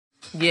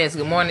Yes,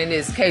 good morning.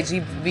 This is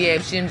KGBF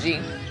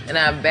Shimji, and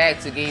I'm back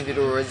to give you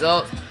the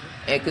results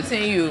and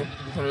continue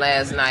from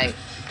last night's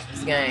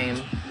game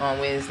on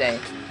Wednesday.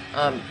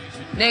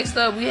 Next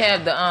up, we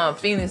have the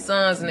Phoenix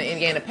Suns and the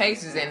Indiana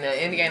Pacers, and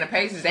the Indiana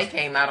Pacers, they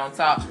came out on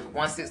top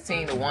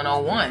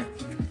 116-101.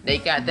 They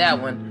got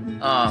that one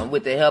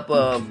with the help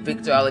of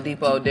Victor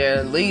Oladipo,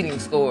 their leading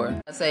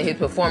scorer. I'd say his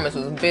performance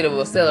was a bit of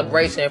a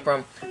celebration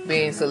from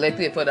being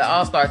selected for the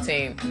All-Star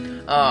team.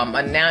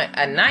 A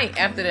night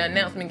after the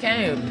announcement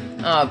came,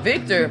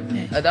 Victor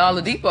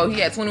Oladipo,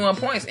 he had 21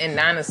 points and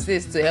 9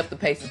 assists to help the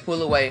Pacers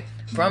pull away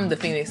from the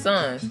Phoenix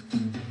Suns.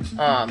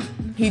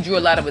 He drew a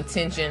lot of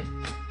attention,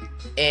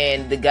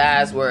 and the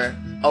guys were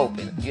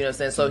open. You know what I'm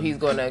saying? So he's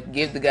going to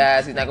give the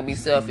guys, he's not going to be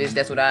selfish.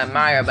 That's what I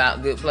admire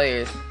about good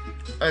players.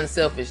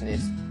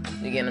 Unselfishness.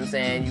 You get what I'm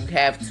saying? You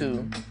have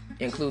to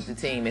include the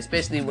team,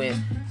 especially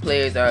when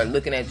players are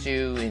looking at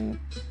you, and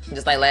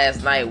just like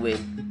last night with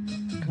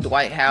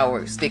Dwight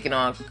Howard sticking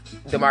on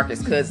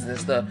DeMarcus Cousins and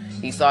stuff.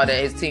 He saw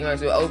that his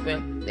teammates were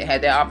open. They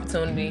had that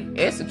opportunity.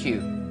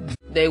 Execute.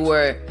 They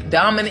were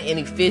dominant and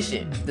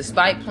efficient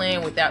despite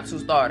playing without two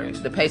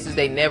starters. The Pacers,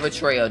 they never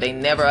trailed. They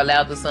never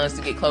allowed the Suns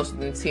to get closer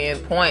than 10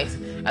 points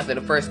after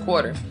the first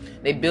quarter.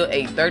 They built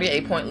a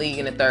 38-point lead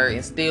in the third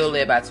and still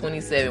led by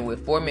 27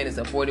 with 4 minutes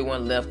and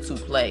 41 left to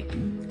play.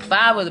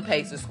 5 of the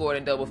Pacers scored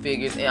in double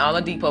figures, and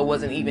Oladipo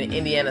wasn't even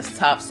Indiana's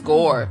top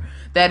scorer.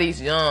 Thaddeus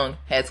Young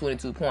had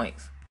 22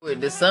 points.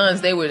 The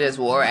Suns, they were just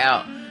wore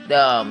out.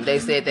 They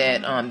said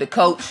that the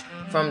coach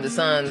from the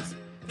Suns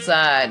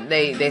side,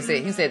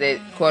 he said that,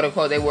 quote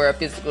unquote, they were a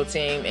physical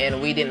team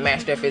and we didn't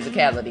match their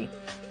physicality.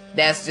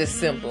 That's just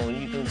simple.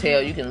 You can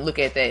tell, you can look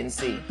at that and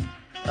see.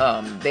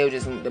 They were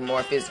just the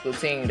more physical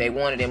team. They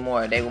wanted it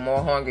more. They were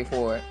more hungry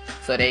for it.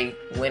 So they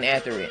went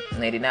after it,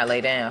 and they did not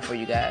lay down for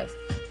you guys.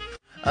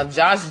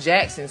 Josh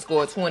Jackson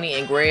scored 20,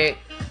 and Greg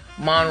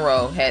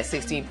Monroe had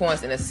 16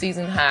 points and a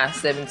season-high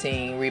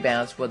 17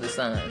 rebounds for the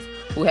Suns,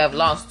 who have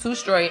lost 2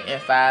 straight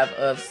and 5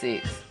 of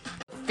 6.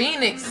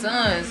 Phoenix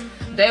Suns,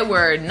 they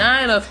were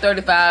 9 of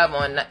 35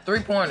 on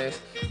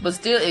 3-pointers, but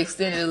still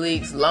extended the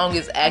league's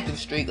longest active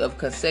streak of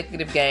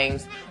consecutive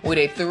games with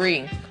a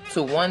 3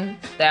 to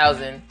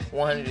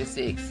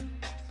 1,106.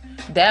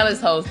 Dallas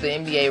holds the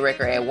NBA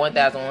record at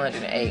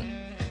 1,108.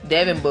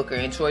 Devin Booker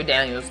and Troy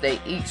Daniels, they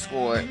each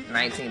scored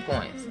 19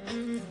 points.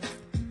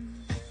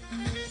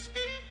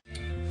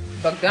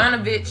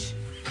 Bogdanovich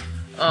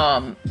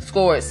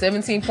scored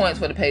 17 points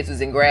for the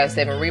Pacers and grabbed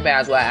 7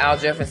 rebounds, while Al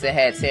Jefferson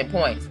had 10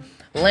 points.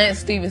 Lance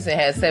Stevenson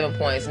had 7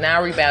 points,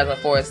 9 rebounds, and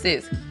 4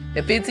 assists.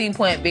 The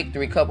 15-point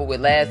victory, coupled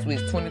with last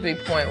week's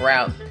 23-point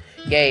rout,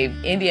 gave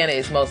Indiana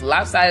its most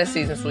lopsided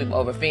season sweep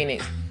over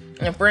Phoenix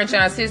in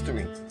franchise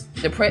history.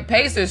 The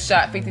Pacers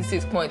shot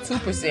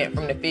 56.2%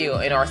 from the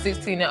field and are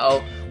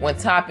 16-0 when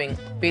topping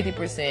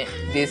 50%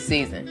 this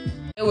season.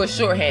 They were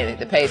shorthanded,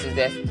 the Pacers,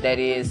 that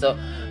is. So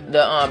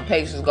the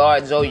Pacers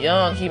guard Joe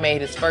Young, he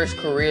made his first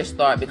career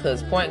start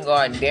because point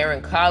guard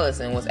Darren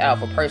Collison was out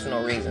for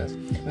personal reasons.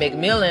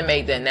 McMillan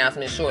made the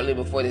announcement shortly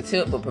before the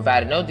tip, but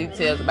provided no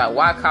details about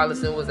why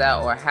Collison was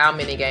out or how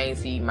many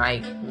games he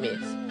might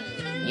miss.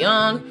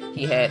 Young,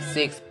 he had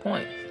 6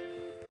 points.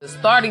 The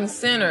starting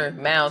center,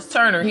 Miles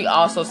Turner, he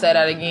also sat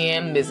out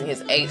again, missing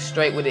his 8th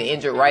straight with an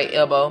injured right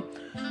elbow.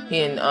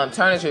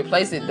 Turner's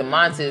replacement,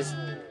 Domantas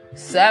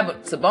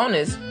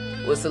Sabonis,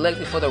 was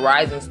selected for the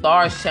Rising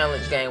Stars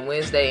Challenge game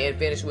Wednesday and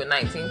finished with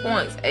 19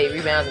 points, 8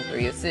 rebounds, and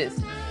 3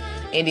 assists.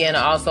 Indiana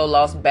also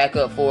lost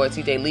backup forward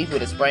TJ Leaf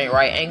with a sprained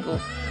right ankle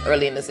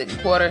early in the second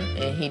quarter,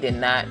 and he did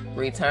not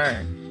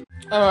return.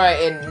 All right,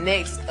 and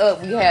next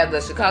up we have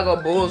the Chicago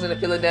Bulls and the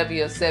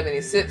Philadelphia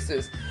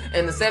 76ers.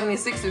 And the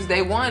 76ers,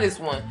 they won this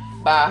one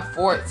by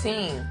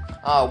 14,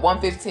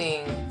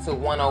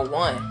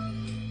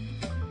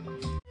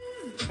 115-101.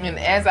 And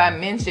as I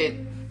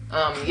mentioned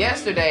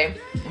yesterday,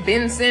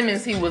 Ben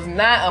Simmons, he was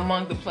not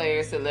among the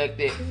players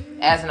selected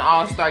as an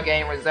All-Star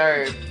Game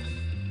reserve.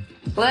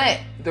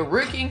 But the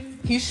rookie,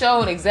 he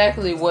showed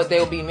exactly what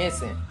they'll be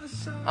missing.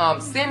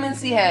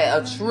 Simmons, he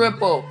had a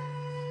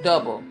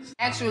triple-double.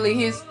 Actually,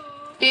 his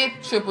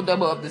 5th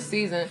triple-double of the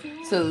season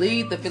to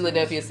lead the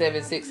Philadelphia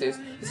 76ers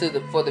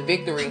for the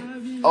victory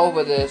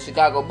over the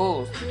Chicago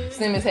Bulls.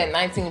 Simmons had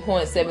 19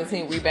 points,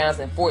 17 rebounds,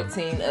 and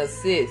 14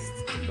 assists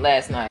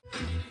last night.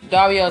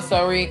 Dario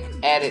Saric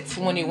added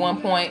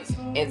 21 points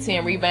and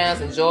 10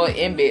 rebounds, and Joel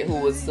Embiid, who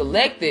was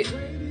selected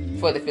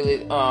for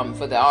the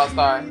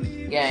All-Star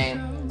game,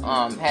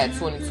 had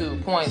 22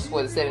 points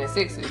for the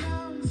 76ers,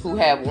 who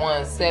have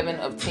won 7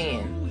 of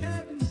 10.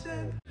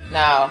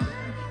 Now,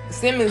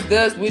 Simmons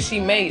does wish he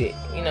made it.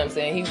 You know what I'm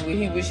saying?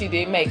 He wish he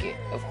did make it.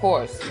 Of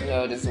course,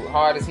 just as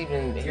hard as he's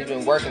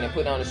been working and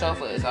putting on the show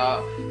for us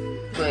all.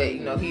 But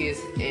he is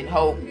in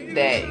hope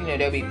that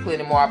there'll be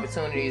plenty more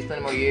opportunities,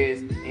 plenty more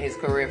years in his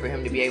career for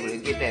him to be able to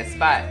get that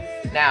spot.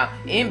 Now,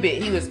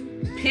 Embiid, he was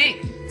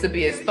picked to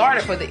be a starter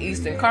for the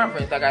Eastern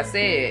Conference, like I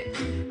said,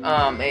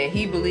 and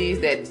he believes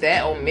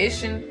that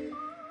omission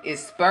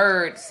is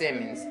spurred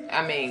Simmons.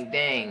 I mean,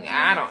 dang,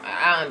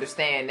 I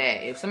understand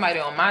that. If somebody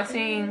on my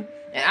team,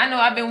 and I know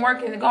I've been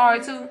working the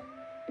guard too,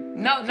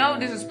 No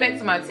disrespect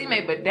to my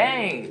teammate, but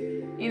dang,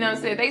 you know what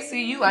I'm saying? They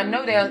see you, I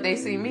know they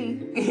see me.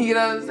 You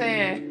know what I'm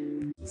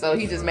saying? So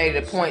he just made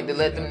it a point to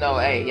let them know,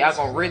 hey, y'all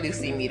gonna really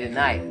see me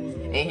tonight.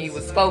 And he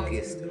was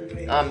focused.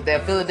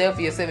 The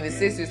Philadelphia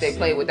 76ers, they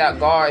played without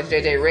guards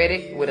J.J.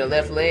 Redick with a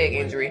left leg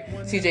injury,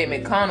 T.J.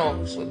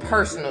 McConnell with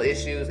personal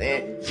issues,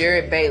 and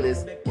Jared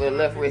Bayless with a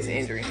left wrist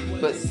injury.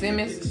 But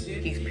Simmons,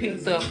 he's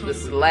picked up the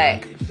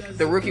slack.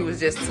 The rookie was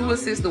just 2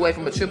 assists away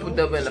from a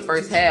triple-double in the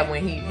first half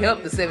when he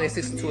helped the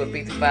 76ers to a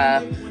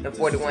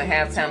 55-41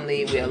 halftime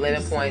lead with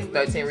 11 points,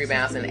 13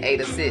 rebounds, and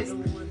 8 assists.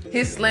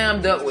 His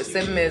slam dunk with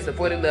 7 minutes and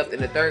 40 left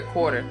in the third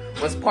quarter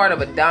was part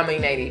of a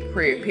dominating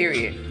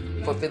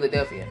period for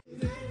Philadelphia.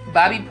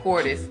 Bobby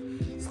Portis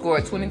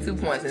scored 22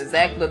 points and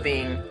Zach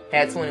LaVine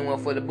had 21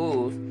 for the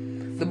Bulls.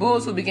 The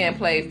Bulls, who began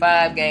playing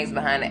 5 games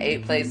behind the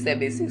 8th-place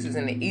 76ers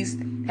in the East,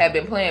 have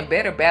been playing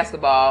better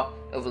basketball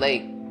of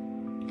late.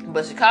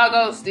 But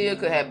Chicago still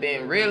could have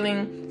been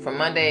reeling from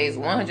Monday's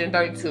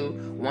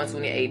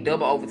 132-128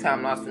 double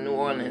overtime loss to New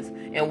Orleans,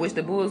 in which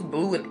the Bulls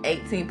blew an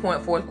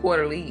 18-point fourth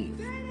quarter lead.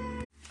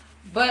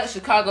 But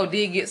Chicago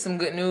did get some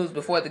good news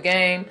before the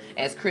game,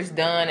 as Chris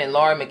Dunn and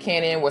Lauri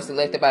Markkanen were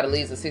selected by the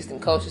league's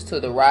assistant coaches to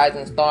the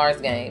Rising Stars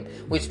game,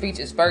 which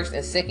features first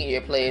and second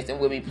year players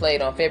and will be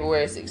played on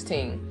February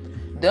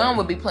 16. Dunn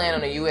will be playing on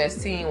the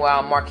U.S. team,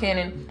 while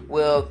Markkanen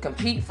will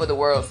compete for the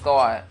World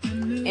squad.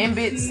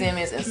 Embiid,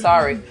 Simmons, and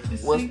Saric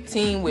will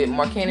team with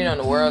Markkanen on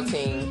the World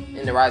team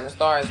in the Rising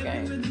Stars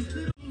game.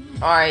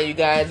 Alright, you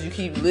guys, you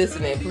keep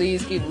listening.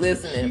 Please keep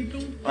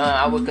listening.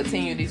 I will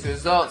continue these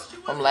results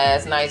from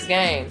last night's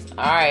games.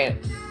 Alright,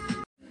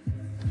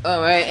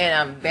 and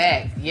I'm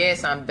back.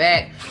 Yes, I'm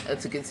back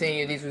to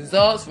continue these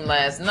results from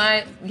last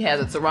night. We had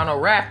the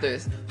Toronto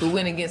Raptors, who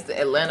went against the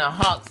Atlanta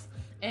Hawks,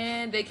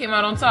 and they came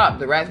out on top.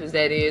 The Raptors,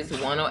 that is,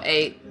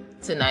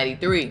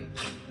 108-93.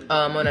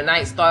 On the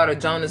night starter,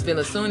 Jonas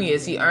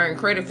Valanciunas, he earned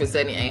credit for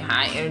setting a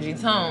high-energy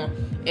tone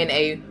in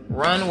a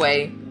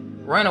runaway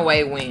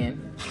win.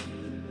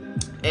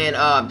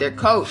 And their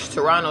coach,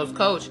 Toronto's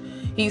coach,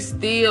 he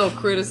still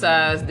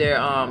criticized their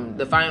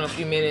the final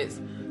few minutes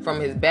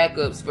from his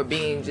backups for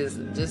being just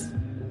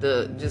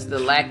the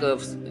lack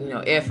of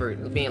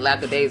effort, being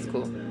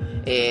lackadaisical.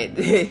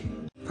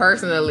 And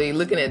personally,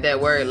 looking at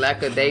that word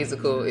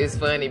lackadaisical, it's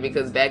funny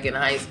because back in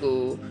high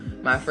school,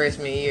 my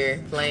freshman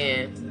year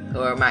playing,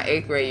 or my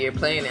 8th grade year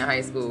playing in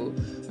high school,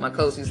 my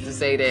coach used to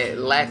say that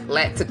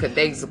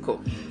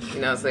lackadaisical. You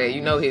know what I'm saying?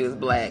 You know he was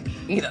black.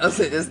 You know,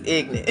 so just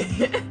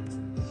ignorant.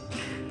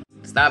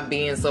 Stop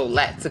being so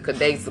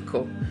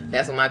lackadaisical.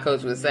 That's what my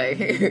coach would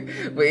say.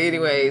 But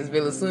anyways,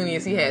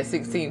 Valanciunas, he had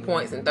 16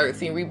 points and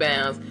 13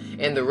 rebounds,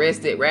 and the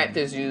rested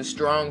Raptors used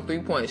strong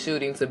three-point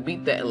shooting to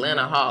beat the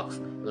Atlanta Hawks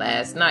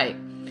last night.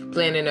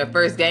 Playing in their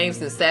first game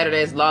since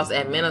Saturday's loss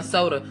at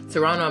Minnesota,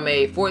 Toronto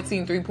made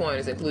 14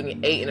 three-pointers,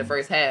 including 8 in the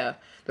first half.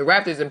 The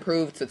Raptors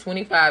improved to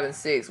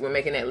 25-6, when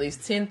making at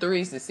least 10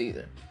 threes this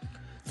season.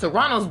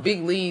 Toronto's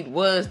big lead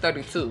was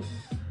 32.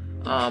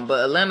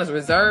 But Atlanta's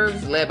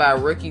reserves, led by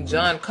rookie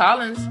John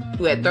Collins,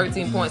 who had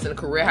 13 points and a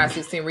career-high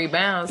 16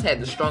 rebounds,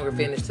 had the stronger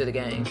finish to the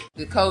game.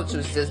 The coach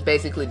was just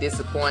basically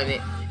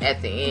disappointed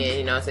at the end,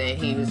 you know what I'm saying?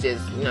 He was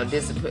just,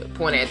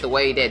 disappointed at the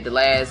way that the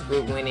last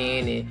group went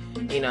in,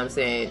 and, you know what I'm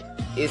saying,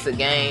 it's a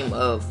game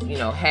of,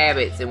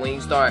 habits, and when you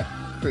start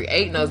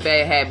creating those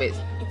bad habits,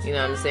 you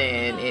know what I'm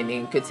saying,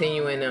 and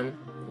continuing them,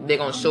 they're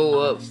going to show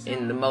up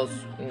in the most,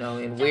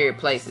 in weird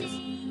places.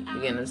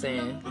 You get what I'm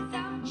saying?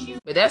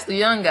 But that's the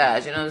young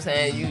guys, you know what I'm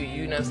saying?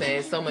 You know what I'm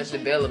saying? So much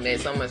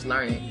development, so much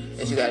learning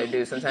that you got to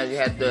do. Sometimes you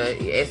have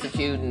to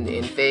execute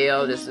and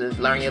fail just to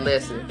learn your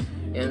lesson.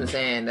 You know what I'm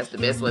saying? That's the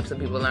best way some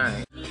people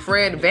learn.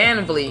 Fred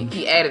VanVleet,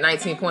 he added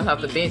 19 points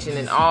off the bench, and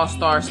an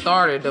all-star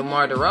starter,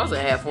 DeMar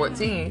DeRozan, had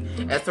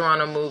 14 as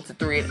Toronto moved to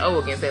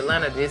 3-0 against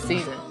Atlanta this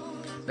season.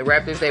 The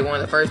Raptors, they won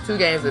the first 2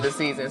 games of the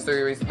season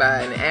series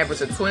by an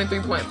average of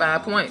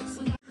 23.5 points.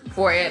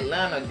 For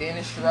Atlanta,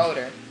 Dennis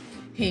Schroeder,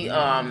 he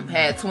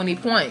had 20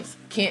 points.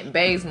 Kent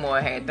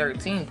Bazemore had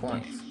 13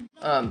 points.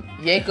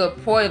 Jakob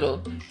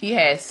Poeltl, he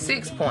had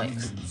 6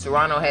 points.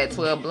 Toronto had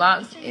 12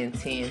 blocks and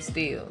 10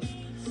 steals.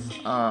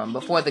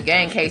 Before the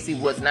game, Casey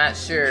was not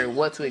sure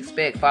what to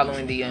expect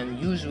following the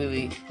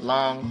unusually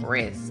long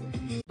rest.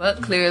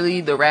 But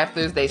clearly, the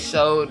Raptors, they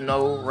showed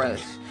no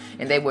rush,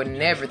 and they were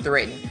never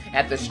threatened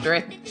after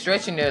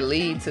stretching their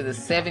lead to the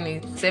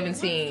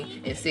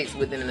 17-6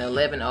 within an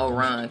 11-0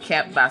 run,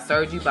 capped by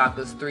Serge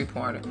Ibaka's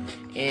three-pointer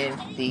in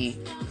the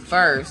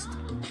first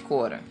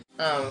quarter.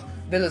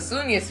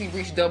 Valanciunas, he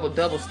reached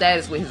double-double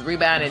status with his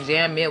rebound and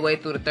jam midway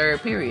through the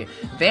third period.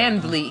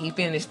 VanVleet, he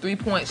finished 3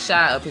 points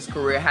shy of his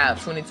career high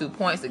of 22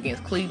 points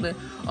against Cleveland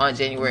on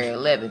January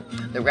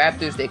 11th. The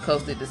Raptors, they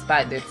coasted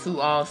despite their 2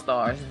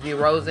 all-stars,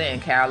 DeRozan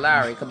and Kyle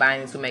Lowry,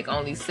 combining to make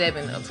only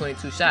 7 of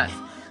 22 shots.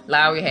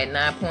 Lowry had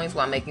 9 points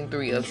while making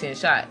 3 of 10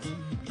 shots.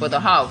 For the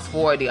Hawks,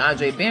 forward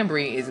DeAndre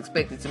Bembry is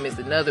expected to miss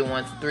another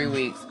 1 to 3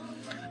 weeks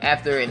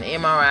after an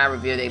MRI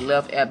revealed a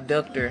left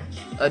adductor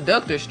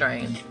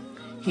strain.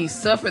 He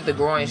suffered the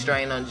groin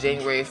strain on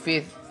January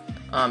 5th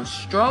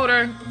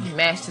Schroeder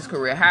matched his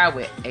career high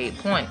with 8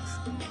 points.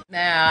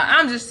 Now,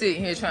 I'm just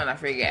sitting here trying to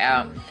figure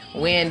out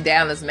when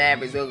Dallas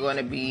Mavericks are going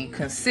to be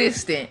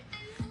consistent.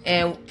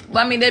 And,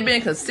 I mean, they've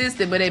been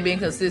consistent, but they've been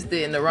consistent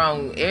in the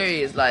wrong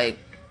areas. Like,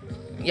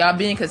 y'all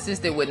being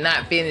consistent with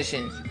not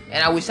finishing.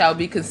 And I wish I would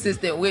be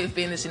consistent with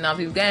finishing off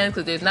these games,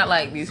 because there's not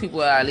like these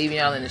people are leaving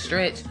y'all in the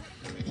stretch.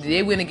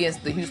 They went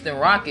against the Houston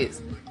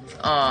Rockets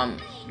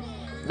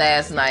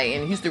last night,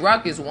 and Houston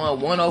Rockets won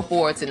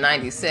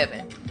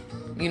 104-97.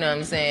 You know what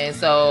I'm saying?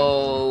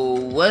 So,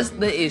 what's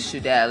the issue,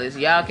 Dallas?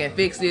 Y'all can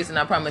fix this, and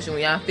I promise you,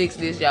 when y'all fix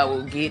this, y'all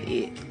will get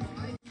it.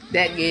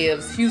 That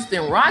gives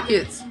Houston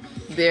Rockets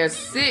their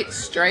 6th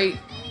straight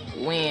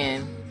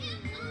win,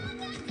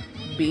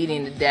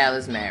 beating the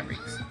Dallas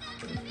Mavericks.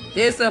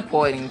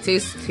 Disappointing,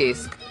 tisk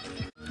tisk.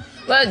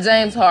 But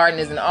James Harden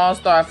is an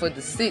all-star for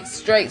the 6th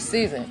straight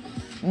season.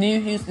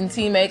 New Houston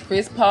teammate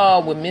Chris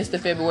Paul would miss the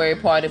February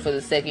party for the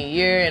 2nd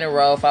year in a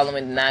row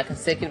following the 9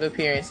 consecutive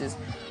appearances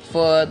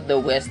for the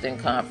Western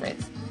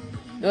Conference.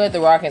 But the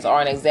Rockets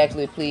aren't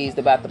exactly pleased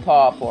about the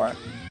Paul part.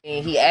 I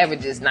mean, he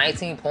averages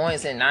 19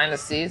 points and 9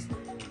 assists.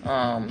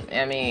 I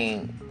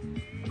mean,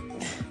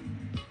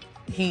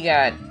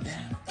 I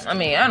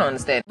don't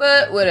understand.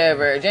 But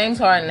whatever. James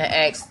Harden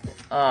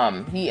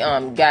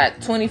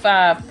got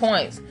 25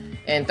 points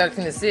and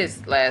 13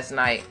 assists last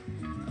night.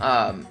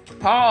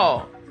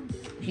 Paul,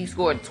 he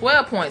scored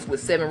 12 points with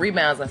 7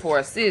 rebounds and 4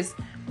 assists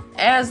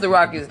as the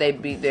Rockets, they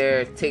beat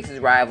their Texas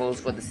rivals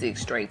for the 6th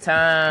straight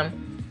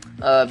time.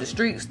 The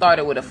streak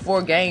started with a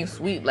 4-game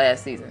sweep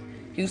last season.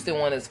 Houston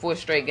won its 4th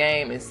straight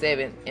game and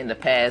 7 in the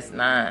past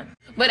 9.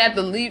 But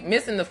after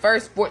missing the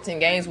first 14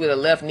 games with a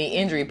left knee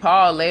injury,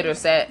 Paul later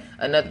sat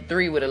another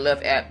 3 with a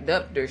left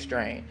abductor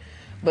strain.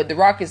 But the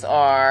Rockets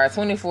are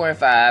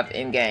 24-5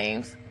 in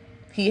games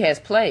he has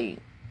played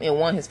and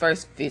won his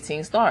first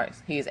 15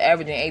 starts. He is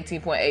averaging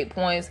 18.8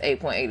 points,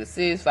 8.8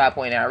 assists,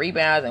 5.9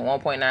 rebounds, and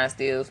 1.9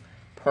 steals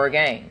per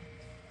game.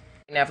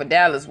 Now for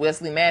Dallas,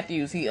 Wesley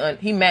Matthews,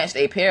 he matched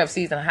a pair of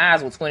season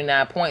highs with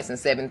 29 points and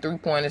 7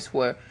 3-pointers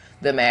for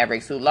the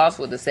Mavericks, who lost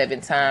for the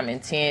 7th time in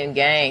 10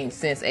 games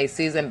since a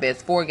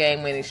season-best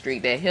 4-game winning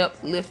streak that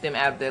helped lift them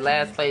out of their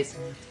last place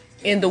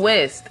in the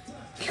West.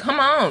 Come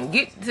on,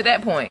 get to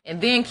that point and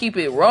then keep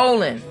it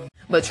rolling.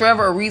 But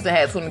Trevor Ariza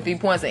had 23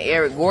 points and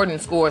Eric Gordon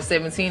scored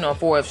 17 on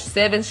 4 of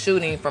 7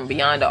 shooting from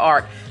beyond the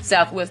arc.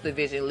 Southwest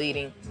Division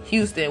leading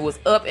Houston was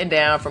up and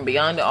down from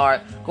beyond the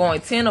arc,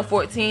 going 10 of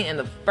 14 in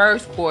the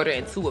first quarter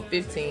and 2 of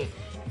 15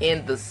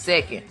 in the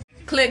second.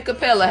 Clint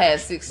Capella had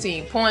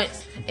 16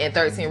 points and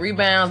 13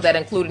 rebounds. That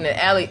included an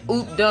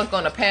alley-oop dunk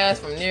on a pass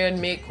from near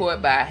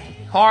midcourt by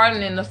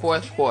Harden in the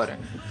 4th quarter,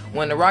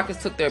 when the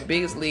Rockets took their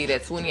biggest lead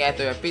at 20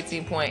 after a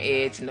 15-point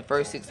edge in the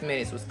first 6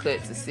 minutes was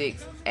cut to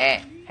 6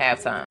 at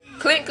halftime.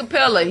 Clint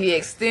Capella, he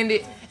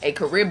extended a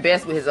career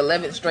best with his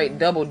 11th straight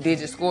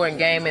double-digit scoring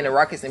game, and the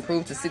Rockets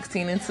improved to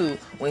 16-2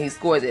 when he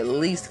scores at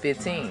least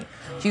 15.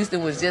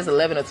 Houston was just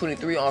 11 of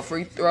 23 on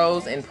free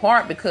throws, in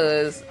part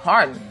because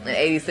Harden, an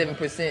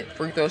 87%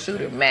 free throw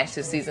shooter, matched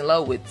his season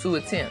low with 2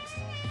 attempts.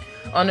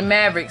 On the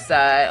Mavericks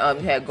side,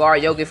 you had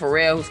guard Yogi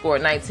Ferrell, who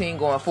scored 19,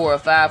 going 4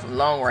 of 5 from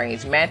long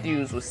range.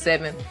 Matthews was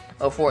 7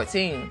 of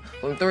 14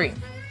 from 3.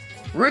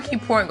 Rookie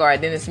point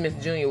guard Dennis Smith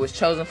Jr. was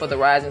chosen for the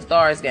Rising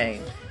Stars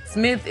game.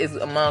 Smith is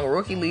among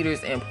rookie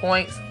leaders in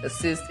points,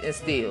 assists, and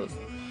steals.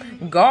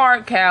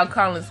 Guard Kyle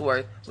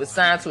Collinsworth was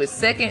signed to his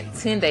second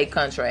 10-day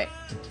contract.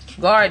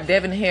 Guard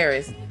Devin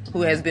Harris,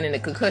 who has been in the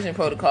concussion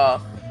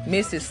protocol,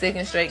 missed his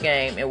 2nd straight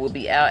game and will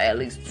be out at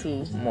least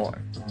 2 more.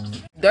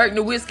 Dirk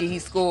Nowitzki, he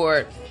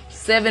scored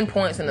 7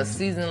 points in a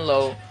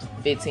season-low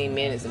 15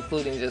 minutes,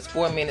 including just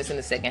 4 minutes in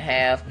the second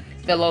half.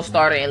 Fellow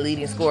starter and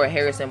leading scorer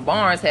Harrison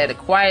Barnes had a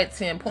quiet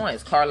 10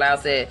 points. Carlisle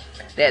said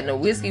that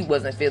Nowitzki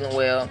wasn't feeling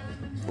well.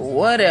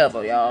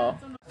 Whatever, y'all.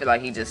 I feel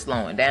like he's just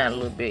slowing down a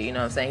little bit, you know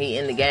what I'm saying? He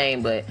in the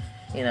game, but,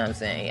 you know what I'm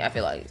saying? I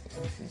feel like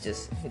he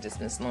just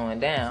been slowing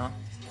down.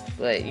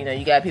 But, you know,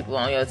 you got people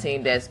on your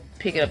team that's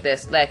picking up that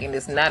slack, and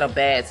it's not a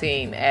bad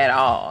team at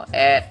all.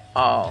 At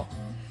all.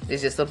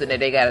 It's just something that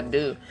they got to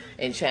do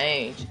and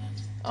change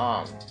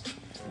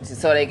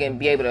so they can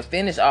be able to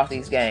finish off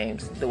these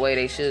games the way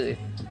they should.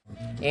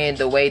 And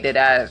the way that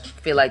I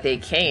feel like they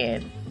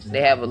can.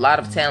 They have a lot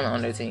of talent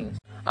on their team.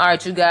 All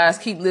right, you guys,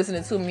 keep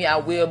listening to me. I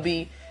will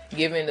be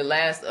giving the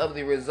last of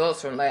the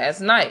results from last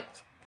night.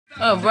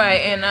 All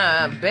right, and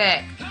I'm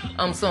back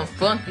on some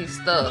funky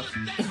stuff.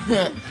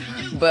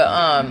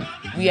 But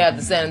we have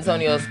the San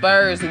Antonio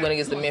Spurs who went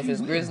against the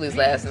Memphis Grizzlies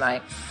last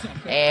night,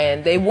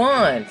 and they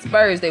won.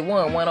 Spurs, they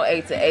won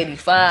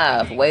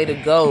 108-85. Way to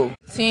go.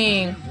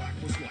 Team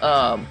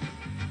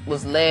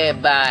was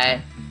led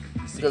by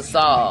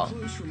Gasol.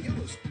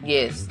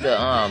 Yes, the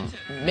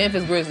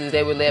Memphis Grizzlies,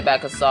 they were led by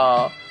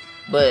Gasol,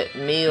 but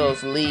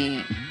Mills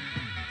lead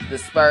the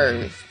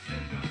Spurs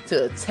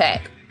to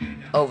attack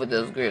over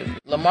those Grizzlies.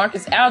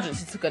 LaMarcus Aldridge,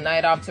 he took a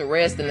night off to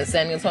rest, in the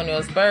San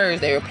Antonio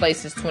Spurs, they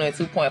replaced his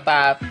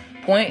 22.5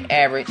 point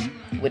average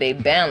with a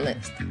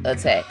balanced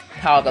attack.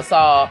 Paul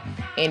Gasol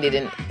ended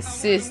an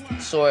assist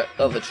short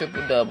of a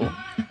triple-double.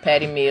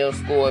 Patty Mills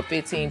scored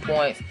 15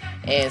 points,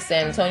 and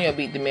San Antonio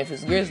beat the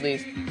Memphis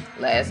Grizzlies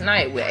last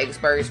night with 8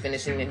 Spurs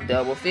finishing in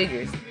double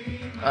figures.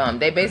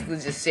 They basically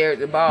just shared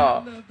the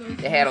ball.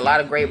 They had a lot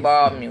of great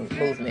ball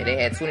movement.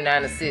 They had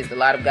 29 assists, a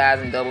lot of guys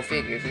in double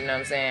figures, you know what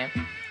I'm saying?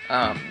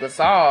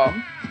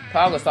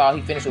 Paul Gasol,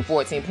 he finished with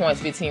 14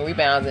 points, 15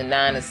 rebounds, and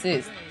 9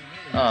 assists.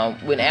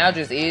 When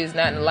Aldridge is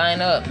not in the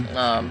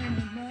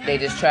lineup, they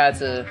just tried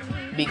to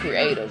be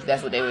creative.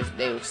 That's what they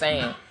were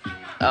saying.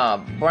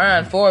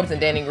 Brian Forbes and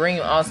Danny Green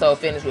also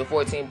finished with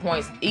 14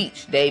 points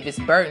each. Davis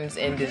Bertans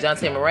and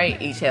DeJounte Murray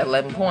each had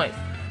 11 points.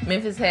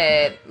 Memphis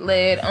had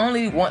led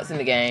only once in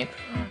the game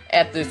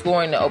after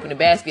scoring the opening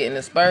basket, and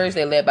the Spurs,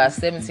 they led by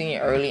 17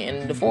 early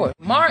in the fourth.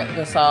 Marc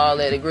Gasol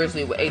led the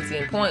Grizzlies with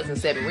 18 points and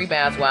 7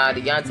 rebounds, while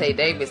Deontay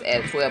Davis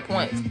added 12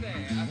 points.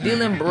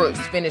 Dillon Brooks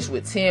finished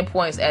with 10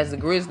 points as the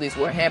Grizzlies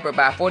were hampered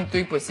by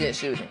 43%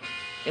 shooting,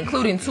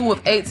 including 2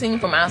 of 18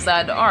 from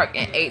outside the arc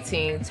and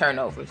 18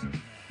 turnovers.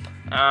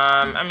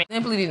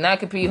 Simply did not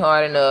compete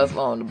hard enough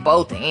on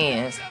both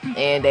ends,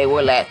 and they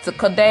were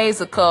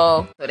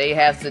lackadaisical, so they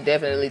have to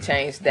definitely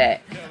change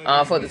that.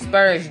 For the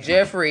Spurs,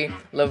 Jeffrey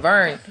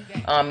Laverne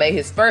made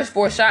his first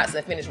 4 shots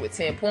and finished with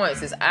 10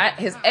 points. His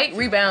 8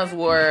 rebounds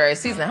were a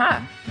season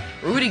high.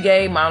 Rudy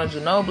Gay, Manu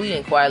Ginobili,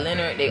 and Kawhi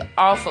Leonard, they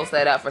also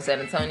sat out for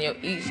San Antonio,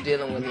 each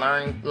dealing with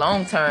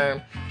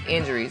long-term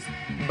injuries.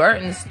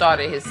 Burton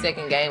started his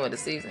second game of the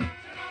season.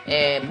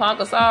 And Paul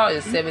Gasol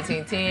is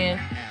 17-10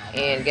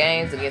 in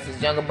games against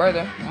his younger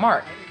brother,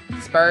 Mark.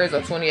 Spurs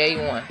are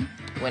 28-1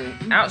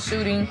 when out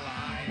shooting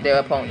their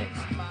opponents.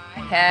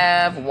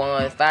 Have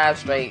won 5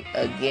 straight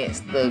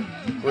against the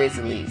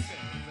Grizzlies.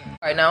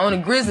 All right, now on the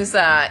Grizzlies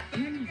side,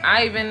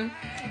 Ivan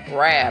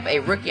Rabb, a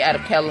rookie out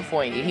of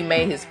California, he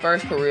made his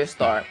first career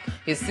start.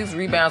 His 6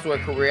 rebounds were a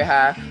career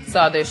high,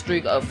 saw their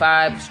streak of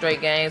 5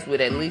 straight games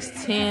with at least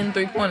 10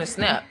 3-pointers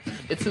snapped.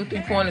 The 2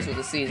 3-pointers was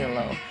a season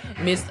low.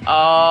 Missed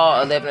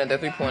all 11 of their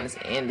 3-pointers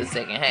in the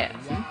second half.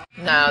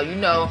 Now, you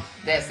know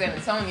that San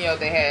Antonio,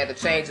 they had a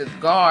change of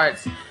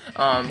guards.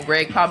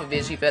 Greg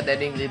Popovich, he felt that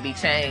needed to be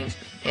changed.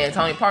 And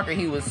Tony Parker,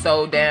 he was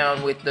so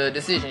down with the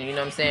decision, you know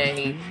what I'm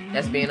saying?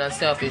 That's being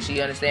unselfish.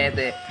 He understands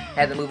that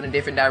had to move in a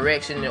different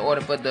direction in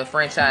order for the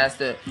franchise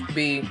to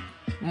be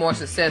more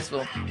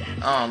successful.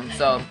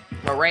 So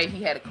Murray,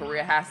 he had a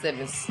career high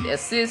 7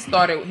 assists,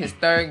 started his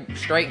 3rd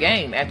straight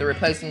game after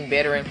replacing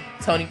veteran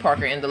Tony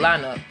Parker in the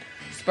lineup.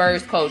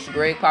 Spurs coach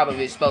Greg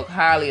Popovich spoke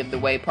highly of the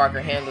way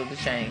Parker handled the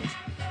change.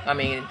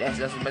 That's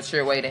a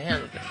mature way to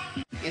handle it.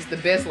 It's the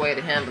best way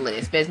to handle it,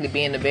 especially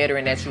being the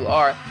veteran that you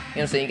are. You know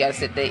what I'm saying? You got to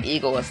set that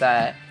ego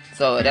aside.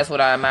 So that's what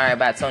I admire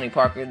about Tony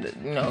Parker,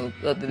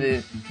 other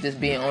than just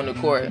being on the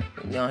court.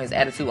 His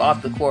attitude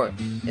off the court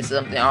is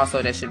something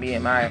also that should be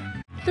admired.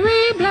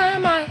 3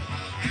 blind Mike.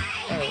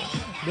 Hey.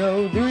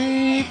 Go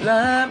 3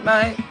 blind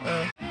Mike.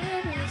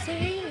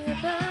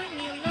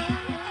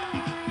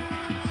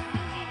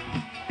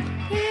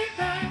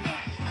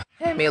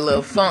 Had me a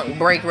little funk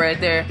break right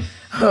there.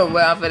 Well,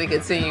 I'm going to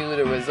continue with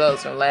the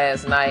results from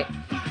last night.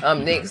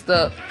 Next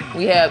up,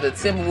 we have the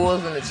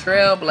Timberwolves and the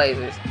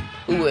Trailblazers,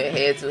 who went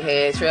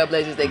head-to-head.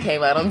 Trailblazers, they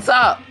came out on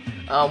top,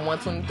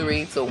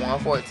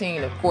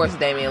 123-114. Of course,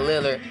 Damian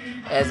Lillard,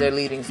 as their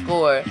leading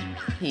scorer,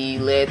 he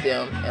led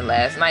them in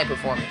last night's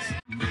performance.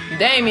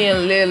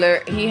 Damian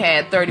Lillard, he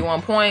had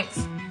 31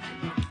 points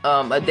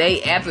a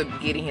day after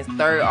getting his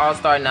 3rd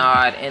All-Star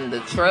nod, and the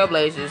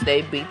Trailblazers,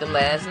 they beat them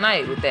last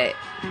night with that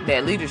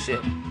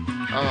leadership.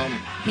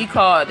 He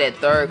called that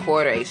 3rd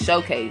quarter a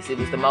showcase. It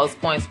was the most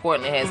points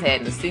Portland has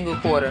had in a single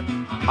quarter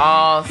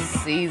all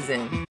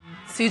season.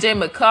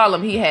 CJ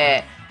McCollum, he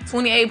had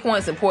 28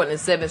 points in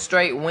Portland's 7th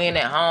straight win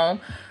at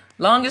home.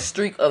 Longest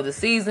streak of the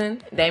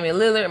season. Damian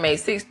Lillard made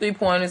 6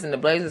 3-pointers, and the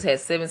Blazers had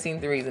 17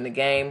 threes in the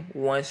game,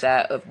 1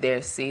 shot of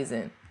their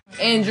season.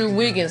 Andrew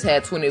Wiggins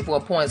had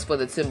 24 points for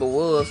the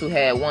Timberwolves, who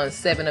had won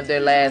 7 of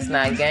their last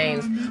 9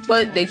 games,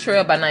 but they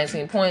trailed by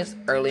 19 points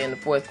early in the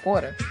 4th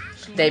quarter.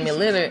 Damian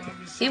Lillard,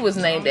 he was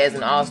named as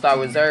an All-Star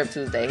reserve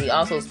Tuesday. He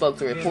also spoke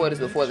to reporters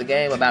before the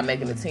game about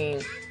making the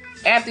team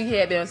after he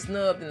had been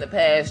snubbed in the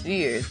past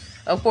years.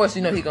 Of course,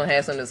 he's going to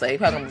have something to say. He's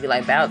probably going to be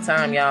like, about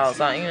time, y'all,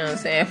 something, you know what I'm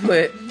saying?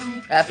 But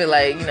I feel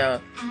like,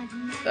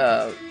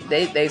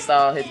 they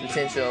saw his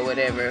potential or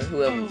whatever,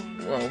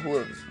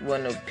 whoever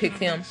wanted to pick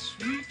him.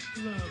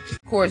 Of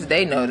course,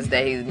 they noticed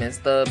that he's been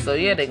stubbed, so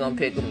yeah, they're going to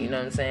pick him, you know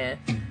what I'm saying?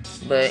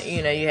 But,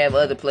 you have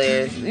other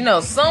players.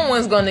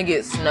 Someone's going to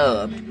get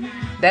snubbed.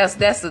 That's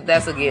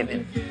a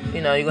given.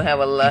 You're going to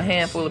have a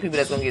handful of people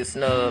that's going to get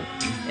snubbed,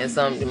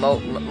 and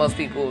most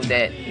people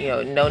that,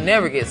 don't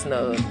never get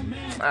snubbed.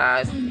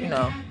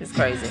 It's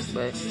crazy.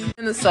 But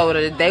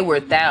Minnesota, they were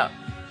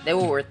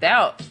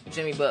without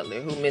Jimmy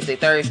Butler, who missed a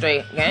 3rd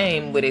straight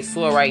game with a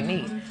sore right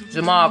knee.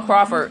 Jamal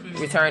Crawford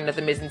returned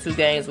after missing 2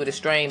 games with a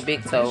strained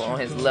big toe on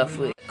his left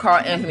foot.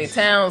 Karl Anthony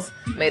Towns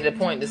made it a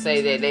point to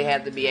say that they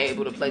have to be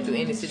able to play through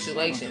any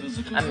situation.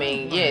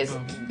 Yes,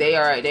 they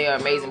are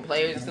amazing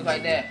players and stuff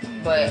like that,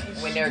 but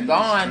when they're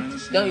gone,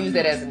 don't use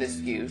that as an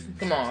excuse.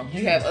 Come on,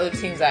 you have other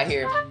teams out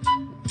here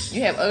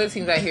you have other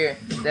teams out here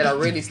that are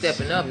really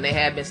stepping up, and they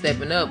have been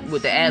stepping up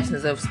with the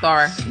absence of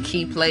star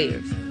key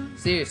players.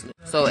 Seriously.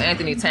 So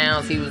Anthony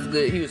Towns, he was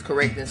good. He was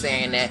correct in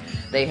saying that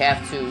they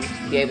have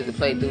to be able to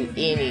play through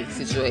any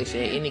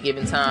situation at any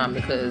given time,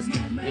 because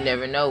you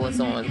never know when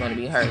someone's going to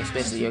be hurt,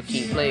 especially your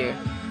key player.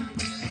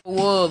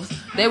 Wolves,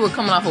 they were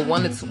coming off a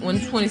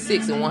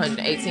 126 and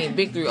 118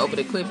 victory over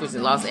the Clippers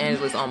in Los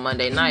Angeles on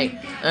Monday night.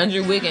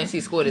 Andrew Wiggins,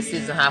 he scored a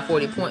season-high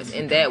 40 points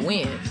in that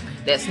win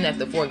that snapped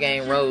the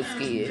 4-game road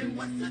skid.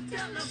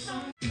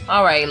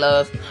 All right,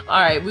 loves.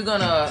 All right, we're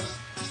going to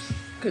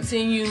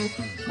continue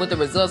with the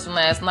results from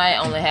last night.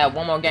 I only have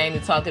one more game to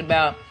talk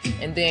about,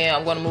 and then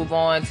I'm going to move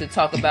on to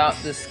talk about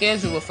the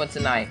schedule for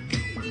tonight.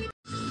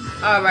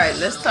 All right,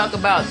 let's talk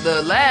about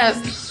the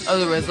last of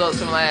the results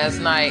from last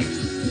night.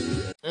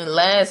 And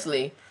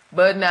lastly,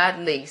 but not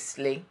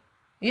leastly,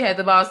 you had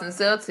the Boston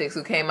Celtics,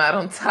 who came out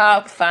on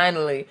top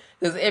finally,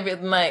 because every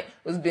night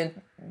has been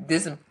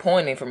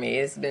disappointing for me.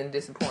 It's been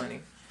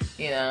disappointing,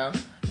 you know.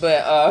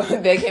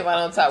 But they came out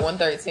on top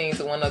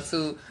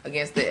 113-102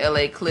 against the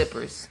LA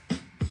Clippers.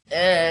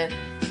 And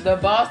the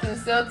Boston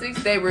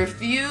Celtics, they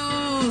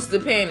refused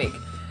to panic.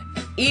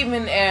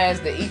 Even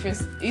as the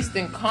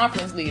Eastern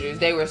Conference leaders,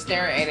 they were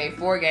staring at a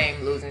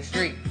 4-game losing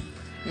streak.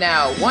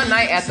 Now, one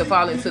night after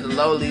falling to the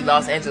lowly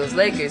Los Angeles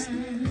Lakers,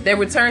 they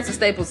returned to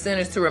Staples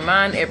Center to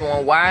remind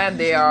everyone why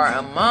they are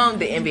among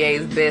the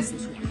NBA's best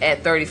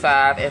at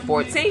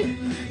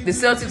 35-14. The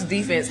Celtics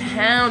defense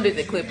hounded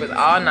the Clippers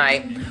all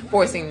night,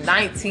 forcing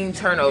 19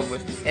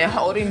 turnovers and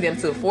holding them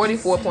to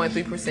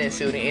 44.3%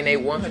 shooting in a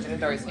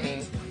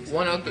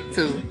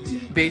 113-102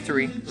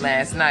 victory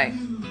last night.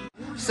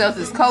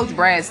 Celtics coach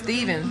Brad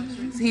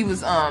Stevens, he was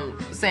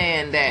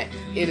saying that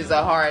it is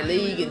a hard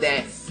league and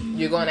that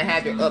you're going to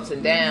have your ups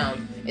and downs,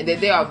 and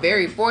that they are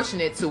very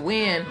fortunate to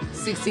win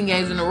 16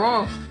 games in a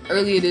row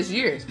earlier this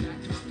year.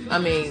 I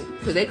mean,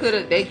 because they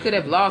could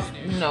have lost,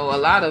 you know, a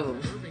lot of them,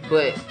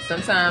 but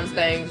sometimes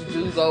things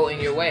do go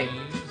in your way.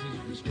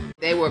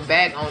 They were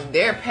back on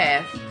their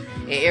path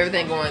and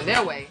everything going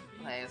their way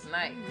last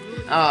night.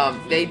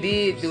 They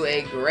did do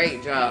a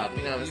great job,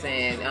 you know what I'm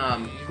saying?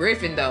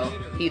 Griffin, though,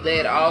 he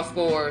led all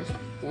scorers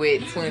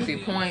with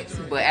 23 points,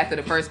 but after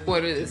the first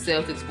quarter, the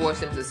Celtics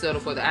forced him to settle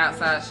for the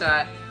outside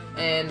shot,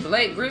 and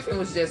Blake Griffin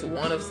was just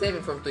 1 of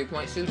 7 from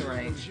three-point shooting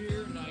range.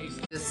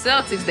 The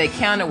Celtics, they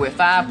countered with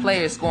 5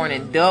 players scoring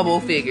in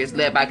double figures,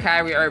 led by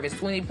Kyrie Irving's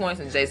 20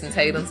 points and Jason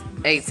Tatum's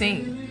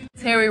 18.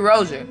 Terry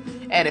Rozier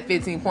added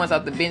 15 points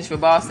off the bench for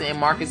Boston, and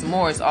Marcus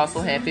Morris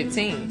also had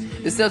 15.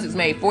 The Celtics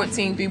made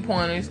 14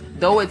 three-pointers,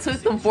 though it took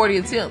them 40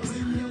 attempts.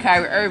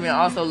 Kyrie Irving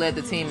also led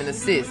the team in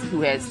assists,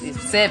 who had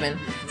 7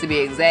 to be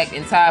exact,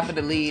 and tied for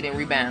the lead in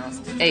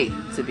rebounds, 8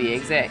 to be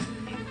exact.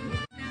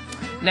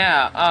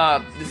 Now,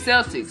 the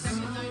Celtics,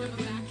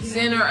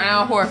 center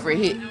Al Horford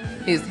hit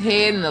his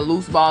head in a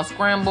loose ball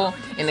scramble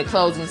in the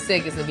closing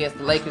seconds against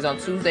the Lakers on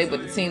Tuesday,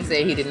 but the team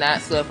said he did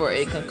not suffer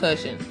a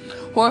concussion.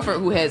 Horford,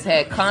 who has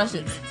had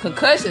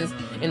concussions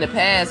in the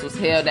past, was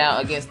held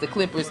out against the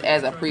Clippers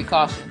as a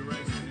precaution.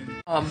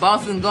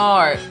 Boston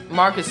guard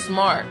Marcus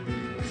Smart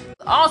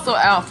also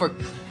out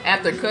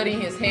after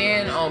cutting his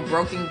hand on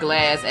broken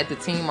glass at the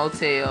team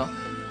motel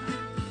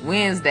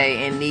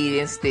Wednesday and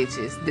needing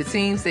stitches. The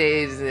team says it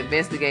is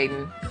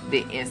investigating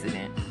the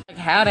incident.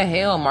 How the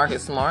hell,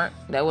 Marcus Smart?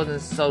 That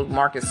wasn't so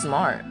Marcus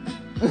Smart.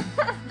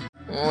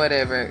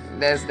 Whatever.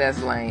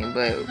 That's lame.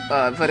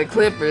 But for the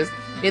Clippers,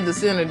 hit the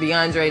center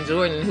DeAndre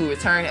Jordan, who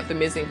returned after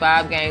missing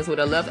 5 games with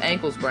a left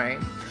ankle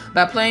sprain.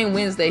 By playing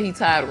Wednesday, he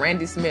tied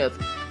Randy Smith,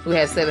 who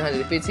had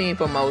 715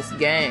 for most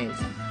games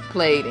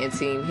played in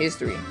team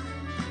history.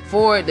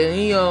 Forward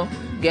Danilo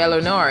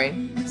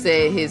Gallinari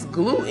said his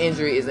glute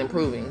injury is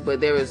improving, but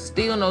there is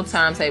still no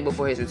timetable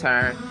for his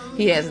return.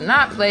 He has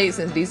not played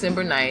since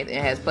December 9th and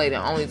has played in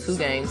only 2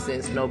 games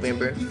since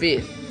November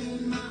 5th.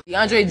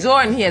 DeAndre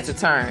Jordan, he has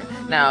returned.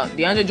 Now,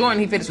 DeAndre Jordan,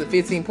 he finished with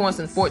 15 points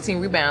and 14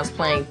 rebounds,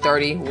 playing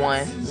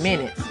 31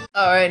 minutes.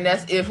 All right, and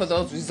that's it for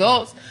those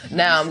results.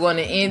 Now, I'm going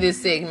to end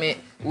this segment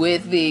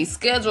with the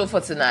schedule for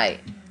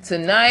tonight.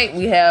 Tonight,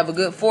 we have a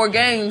good 4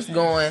 games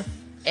going,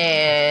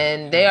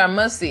 and they are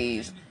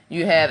must-sees.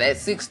 You have at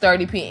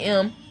 6:30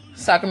 p.m.,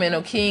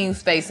 Sacramento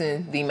Kings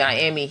facing the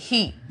Miami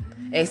Heat.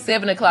 At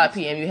 7 o'clock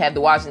p.m., you have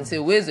the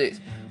Washington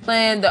Wizards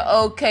playing the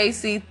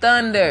OKC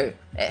Thunder.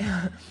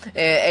 At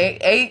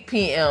 8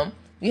 p.m.,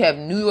 you have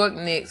New York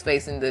Knicks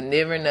facing the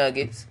Denver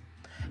Nuggets.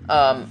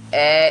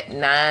 At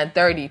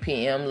 9:30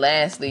 p.m.,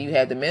 lastly, you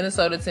have the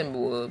Minnesota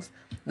Timberwolves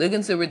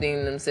looking to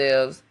redeem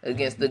themselves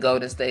against the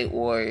Golden State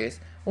Warriors,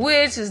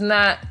 which is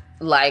not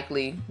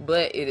likely,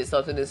 but it is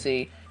something to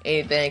see.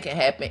 Anything can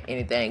happen.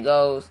 Anything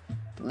goes.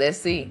 Let's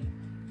see.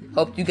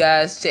 Hope you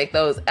guys check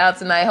those out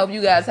tonight. Hope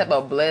you guys have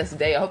a blessed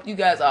day. I hope you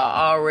guys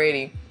are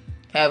already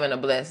having a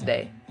blessed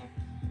day,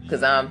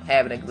 because I'm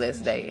having a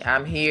blessed day.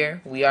 I'm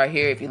here. We are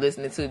here. If you're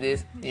listening to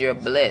this, you're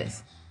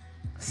blessed.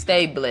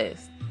 Stay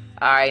blessed.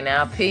 All right,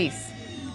 now, peace.